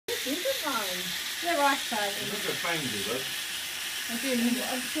They're ice bags. Look at bangs, though. I do.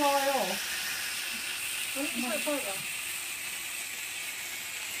 I'll fly off. What's that photo?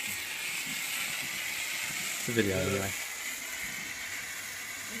 It's a video anyway.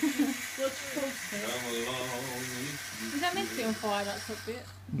 What's it called? Is that meant to be on fire, that top bit?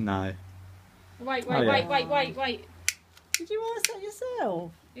 No. Wait. Did you ask that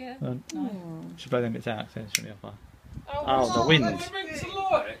yourself? Yeah. No. Should blow them bits out so it shouldn't be on fire. Oh, Oh, the wind. They're meant to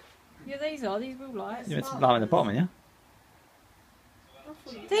light. Yeah, these will lights. You meant to blow in the bottom, yeah?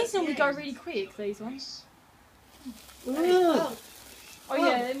 These normally go really quick, these ones. Oh, Oh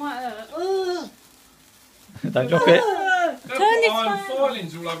yeah, they might hurt. Don't drop it. They've Turn this got iron fan.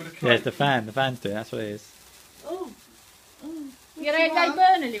 filings all over the cake. Yeah, it's the fan. The fan's doing it. That's what it is. Yeah, they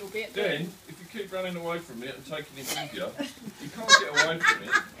burn a little bit. Then, if you keep running away from it and taking it with you, you can't get away from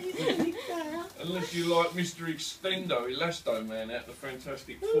it. Unless you like Mr. Extendo Elasto Man out the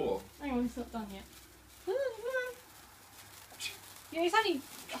Fantastic Four. Hang on, it's not done yet. Yeah, it's only.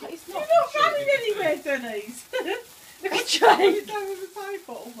 It's not. You're not running anywhere, Denise. Look at What Jake. have you done with the paper?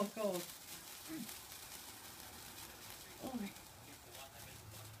 Oh my god.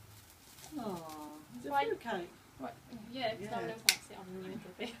 Oh, is it Right. fruitcake? Right, yeah, because no one else likes it. I'm in the middle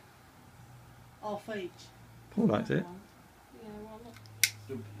of it. Half each. Paul likes it. Yeah, well, look.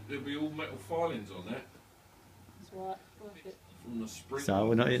 There'll be all metal filings on that It's right. Worth it. from the spring. So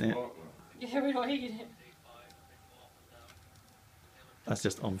we're not eating it? Yeah, we're not eating it. That's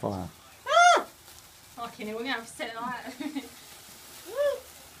just on fire. Fucking hell, we're going to have to set it like that.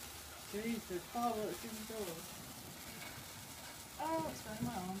 Jesus, fireworks indoors. Oh, it's going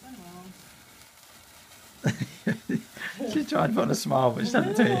my arm, She tried to put on a smile, but she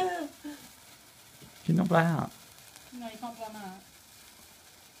doesn't do it. Can you not blow out? No, you can't blow them out.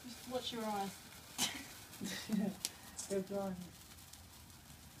 Just watch your eyes. They're blind.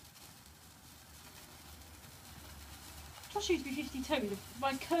 Josh used to be 52, the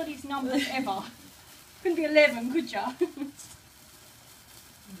most curliest numbers ever. Couldn't be 11, could ya? Could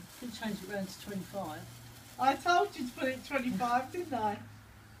change it round to 25. I told you to put it 25, didn't I?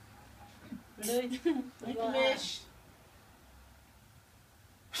 Ready? Make a wish.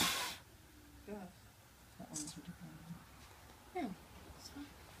 That one's really Yeah.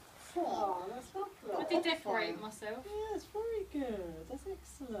 Oh, that's lovely. I did decorate it myself. Yeah, it's very good. That's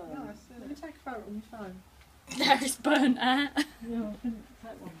excellent. Nice, let me take a photo on your phone. There it's burnt out. Yeah, I think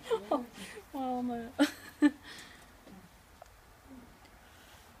that one. Oh, man.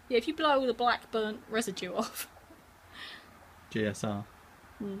 Yeah, if you blow all the black burnt residue off. GSR.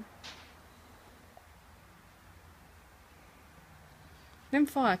 Them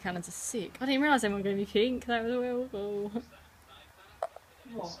fire cannons are sick. I didn't realise they were going to be pink. That was awful.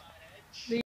 What?